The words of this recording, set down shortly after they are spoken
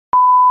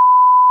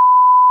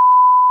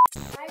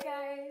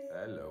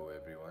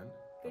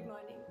Good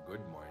morning. Good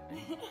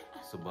morning.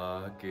 सुबह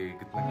के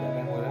कितना क्या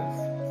टाइम हो रहा है?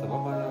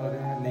 12:15 हो रहे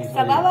हैं। नहीं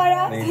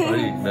 12:15 नहीं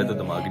सॉरी, मैं तो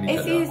दिमाग ही नहीं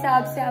चला। इसी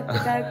हिसाब से आप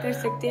पता कर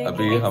सकते हैं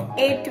अभी हम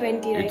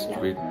 8:20 right now.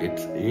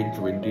 It's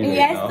 8:20 right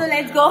Yes, now. so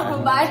let's go.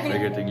 Bye.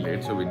 We're getting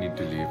late, so we need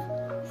to leave.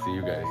 See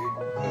you guys.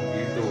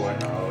 ये तो 1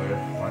 hour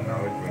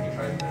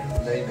 25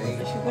 minutes. नहीं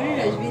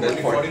Then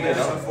 40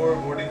 minutes before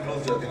boarding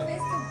close जाती है ना.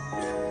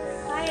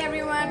 Hi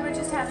everyone, we're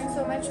just having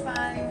so much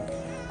fun.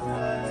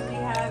 We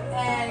have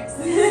eggs.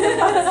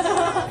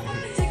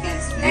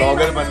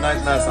 Blogger बनना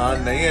इतना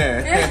आसान नहीं है.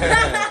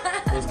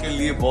 उसके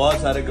लिए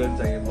बहुत सारे गन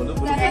चाहिए. बोलो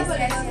बोलो.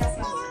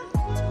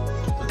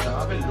 तो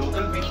जहाँ पे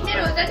local beach होता है.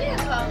 रोजा नहीं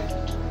रखा?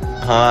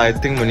 हाँ, I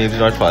think Munib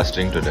is not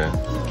fasting today.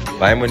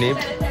 Bye Munib.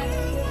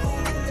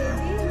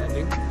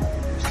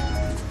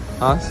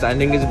 हाँ,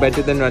 standing is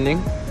better than running.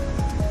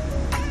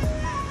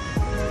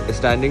 Is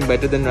standing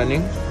better than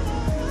running?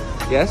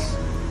 Yes?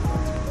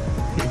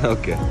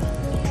 Okay.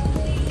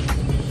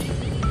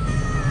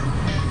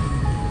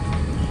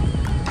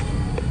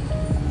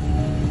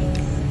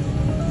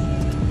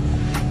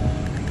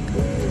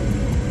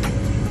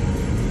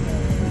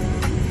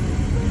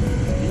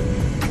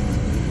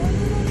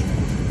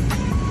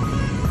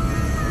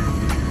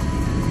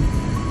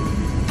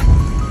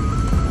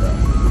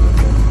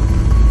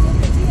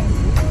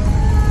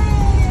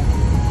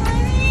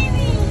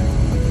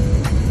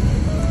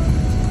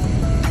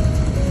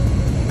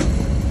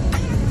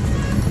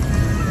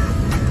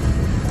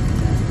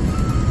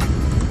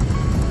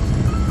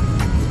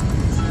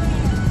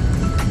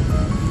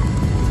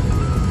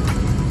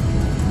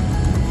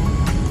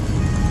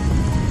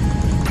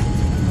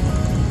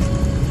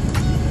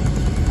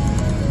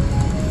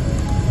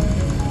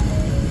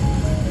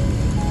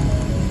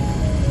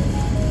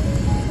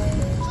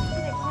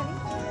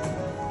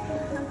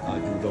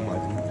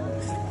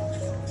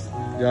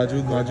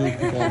 याजूद माजूद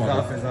की फॉर्म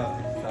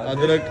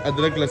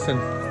अदरक लहसुन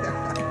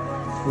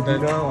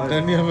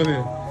धनिया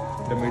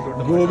टमाटो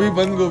गोभी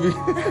बंद गोभी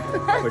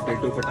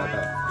पोटैटो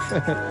पटाटा।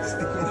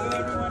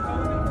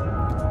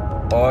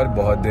 और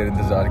बहुत देर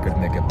इंतजार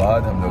करने के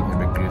बाद हम लोग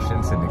इमिग्रेशन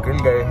से निकल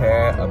गए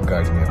हैं। अब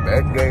गाड़ी में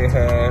बैठ गए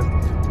हैं,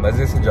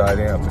 मजे से जा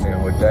रहे हैं अपने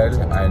होटल।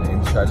 एंड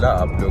इंशाल्लाह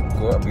आप लोग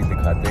को अभी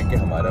दिखाते हैं कि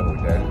हमारा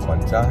होटल कौन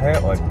सा है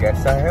और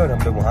कैसा है और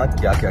हम लोग वहाँ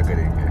क्या क्या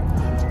करेंगे।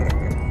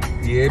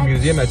 ये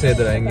म्यूजियम ऐसे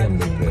इधर आएंगे हम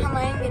लोग।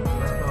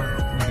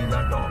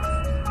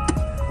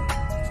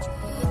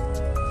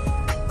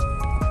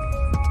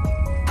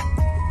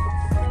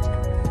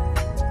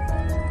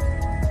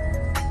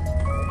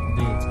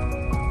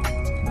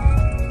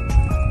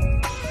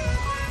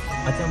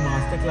 अच्छा,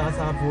 मास्टर क्लास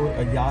आप वो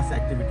यास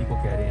एक्टिविटी को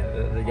कह रहे हैं,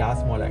 यास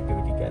स्मॉल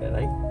एक्टिविटी कह रहे हैं,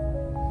 right?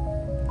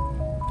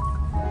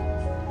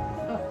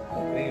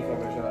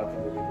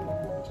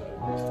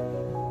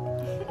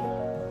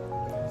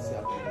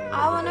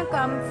 I wanna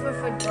come for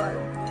football.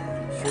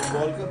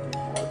 Football का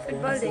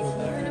फुटबॉल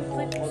देखिए मैंने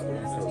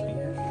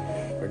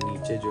और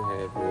नीचे जो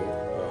है वो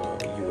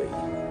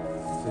UAE.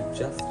 So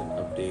just an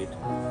update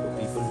for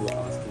people who are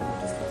asking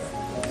what is Qatar.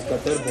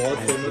 Qatar बहुत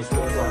फेमस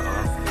हुआ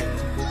है.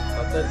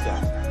 कतर क्या?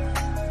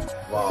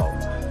 वाओ,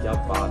 क्या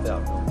बात है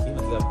आप लोगों की.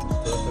 मतलब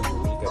थोड़ा सा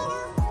गूगल करें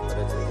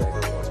पता चल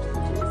जाएगा what it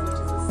is,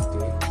 which is a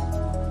state,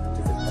 which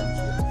is a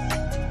country.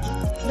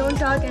 Don't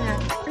talk in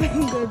it.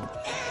 Good.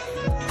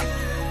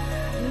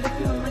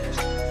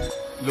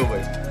 लो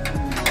भाई।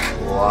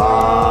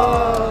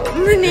 Wow.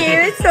 My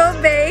name is so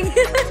big.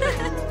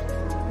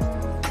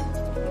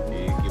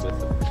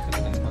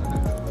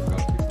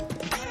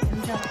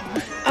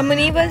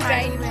 Munib was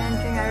right. We're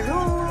entering our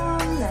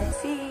room. Let's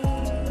see.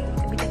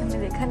 अभी तक हमने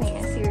देखा नहीं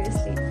है.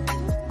 Seriously.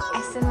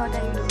 Aston, what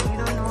are you doing? You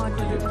don't know what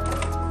to do.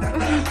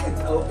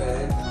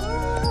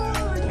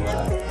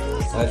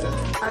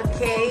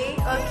 Okay.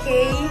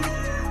 Okay.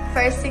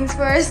 First things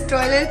first.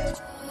 Toilet.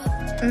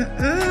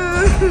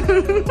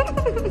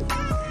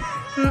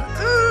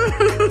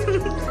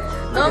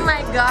 Oh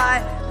my God.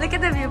 Look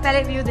at the view.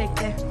 पहले view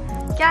देखते हैं.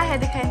 क्या है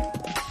दिखाए?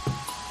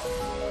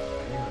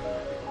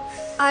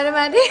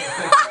 Automatic.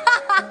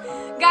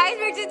 Guys,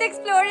 we're just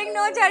exploring,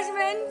 no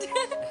judgment.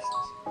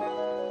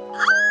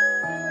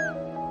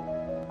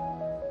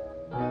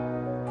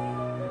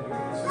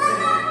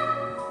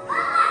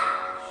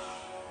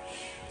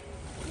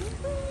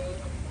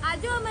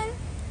 आजो अमन,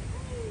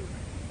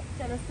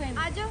 चलो swim.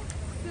 आजो.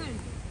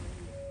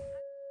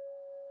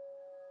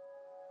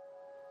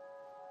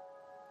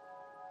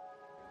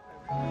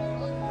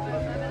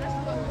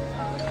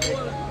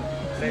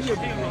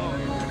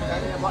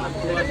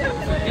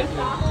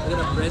 अगर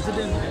आप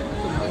प्रेसिडेंट हैं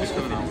तो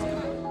मुश्किल नहीं है.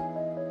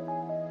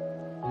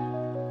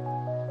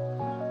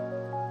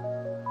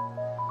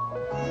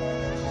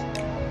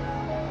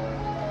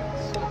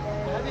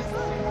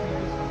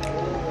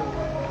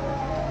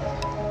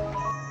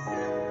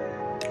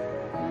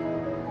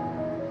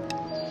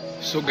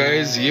 सो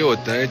गाइज, ये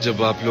होता है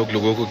जब आप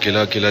लोगों को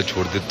अकेला अकेला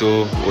छोड़ दे तो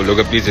वो लोग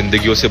अपनी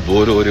जिंदगियों से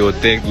बोर हो रहे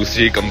होते हैं,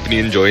 दूसरी कंपनी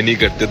एंजॉय नहीं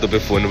करते तो फिर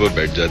फोन पर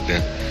बैठ जाते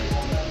हैं।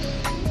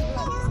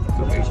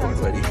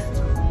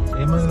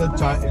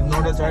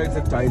 Not a child, it's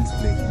a child's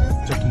play.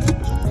 Chucky.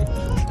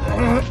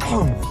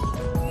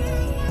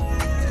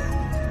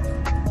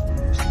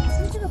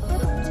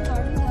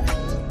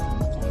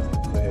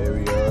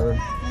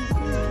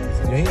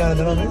 यहीं आना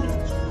देना हमें।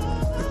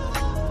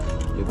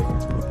 ये देखें,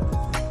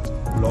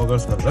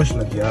 ब्लॉगर्स का रश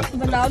लग गया।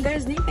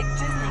 Vloggers नहीं,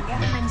 pictures लेंगे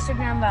हम,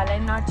 Instagram वाले,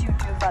 not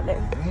YouTube वाले।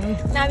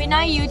 Now we're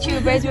not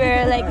YouTubers,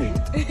 we're like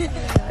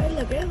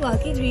लग रहा है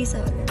वाकई रीस आ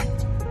रहा है।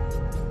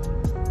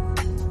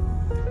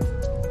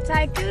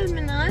 साइकिल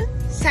में ना,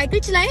 साइकिल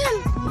चलाएं हम?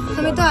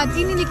 हमें तो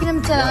आती नहीं लेकिन हम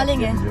चला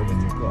लेंगे।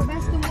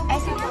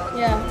 ऐसे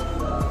या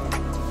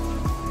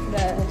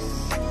बस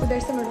उधर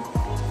से मुड़ो।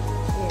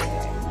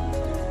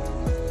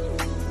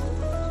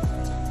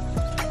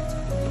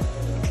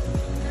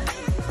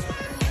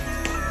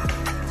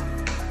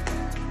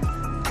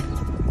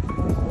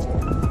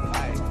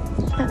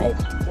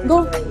 Go.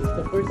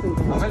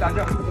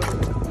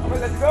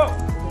 let's go.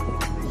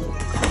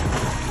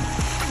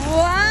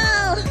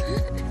 Wow.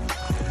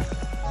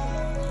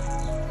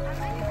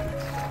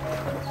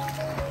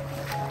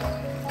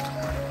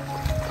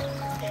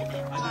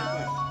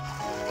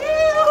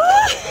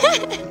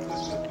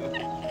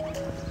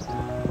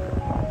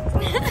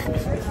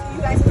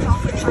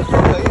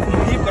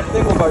 करते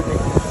हैं वो पार्टी।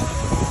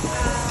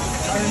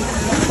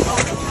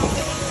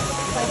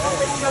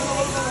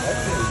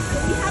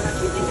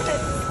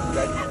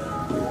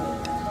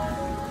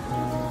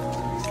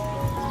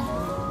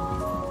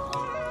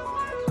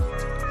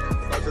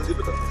 जल्दी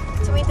बता।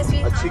 So wait, this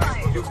week अच्छी,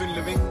 you've been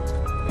living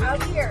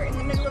out here in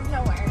the middle of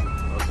nowhere.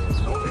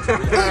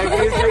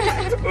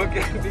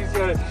 Okay, these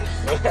are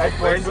at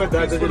point with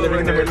that you're living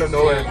in the middle of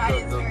nowhere. That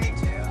is very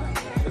true.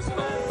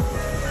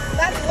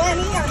 That's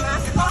Lenny, our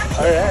mascot.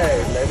 All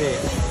right, Lenny.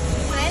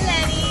 Hi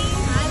Lenny.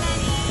 Hi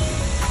Lenny.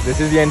 This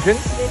is the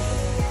entrance.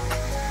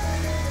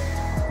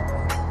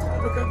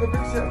 Look at the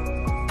picture.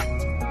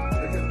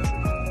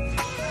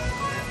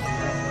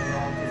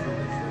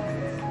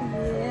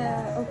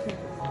 Yeah. Okay.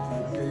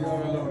 Okay,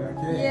 you're alone,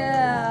 okay?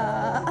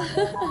 Yeah.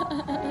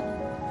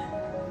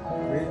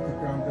 Wait to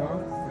count down.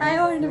 I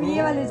want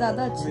ये वाले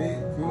ज़्यादा अच्छे। 3,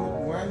 2,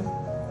 1.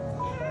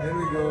 Here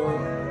we go.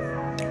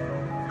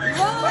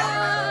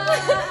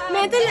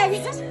 मैं तो लगी।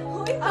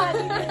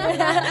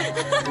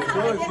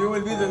 Because you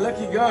will be the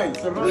lucky guy.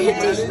 Surround ये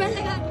the चश्मा valley.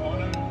 लगा।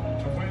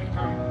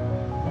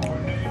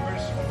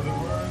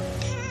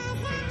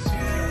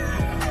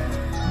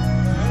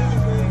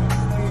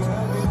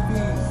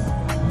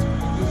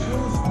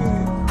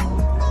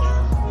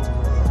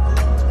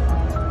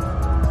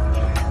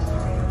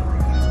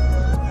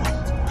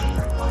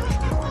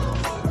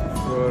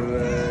 For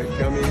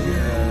coming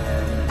and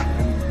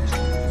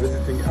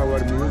visiting our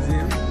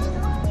museum.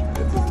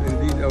 It is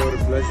indeed our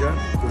pleasure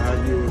to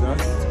have you with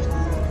us.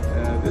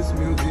 This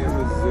museum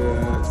is the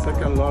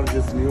second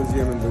largest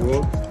museum in the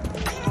world,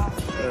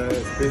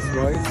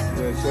 space-wise.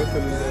 The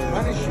total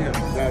museum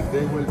that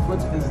they will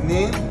put his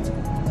name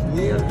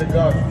near the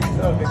gods. These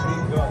are the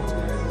Greek gods.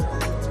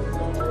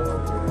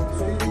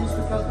 So you used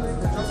to calculate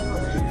the just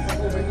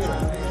over here,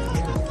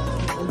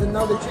 and then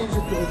now they change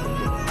it to over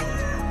here.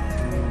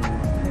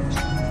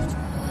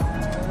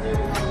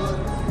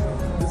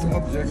 This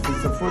object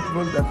is a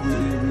football that we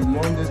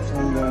loaned it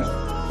from the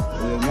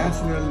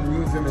National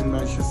Museum in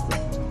Manchester.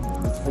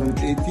 It's from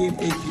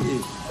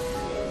 1888.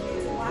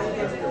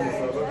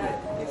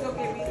 It's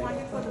okay, we want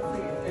it for the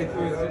free. It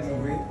was a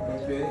movie.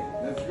 Okay,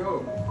 let's go.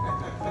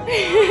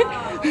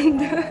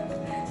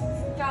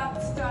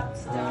 Stop.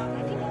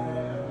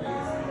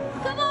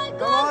 Come on,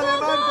 go, Come on, go,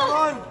 Eman, go. come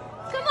on.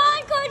 Come on,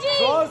 Koji.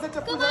 जोर से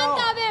चप्पू Come on, लगाओ।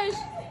 Kavish.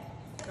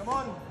 Come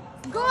on.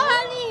 Go,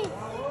 honey.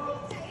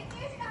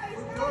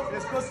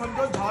 इसको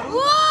समझो झाड़ू।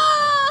 Whoa.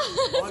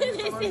 और इस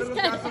समंदर को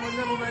क्या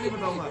समझना है वो मैं नहीं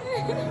बताऊंगा।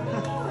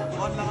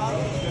 और लगाओ।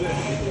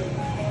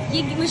 ये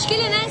मुश्किल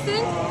है ना इसे?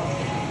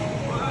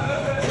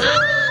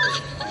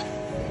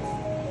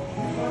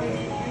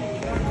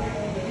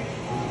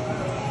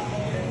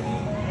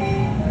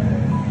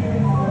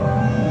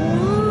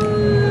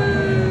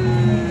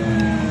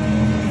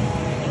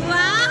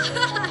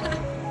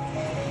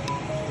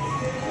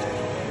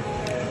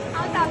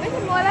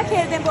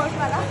 खेलते हैं बोट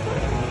वाला।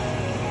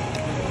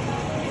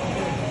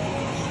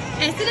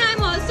 ऐसे ना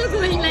I'm also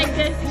going like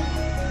this.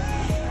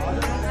 1,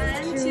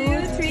 2,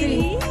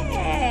 3.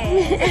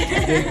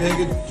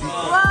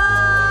 Wow!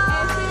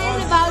 Esther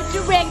is about to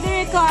break the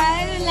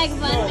record in like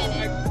 1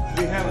 minute.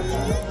 We have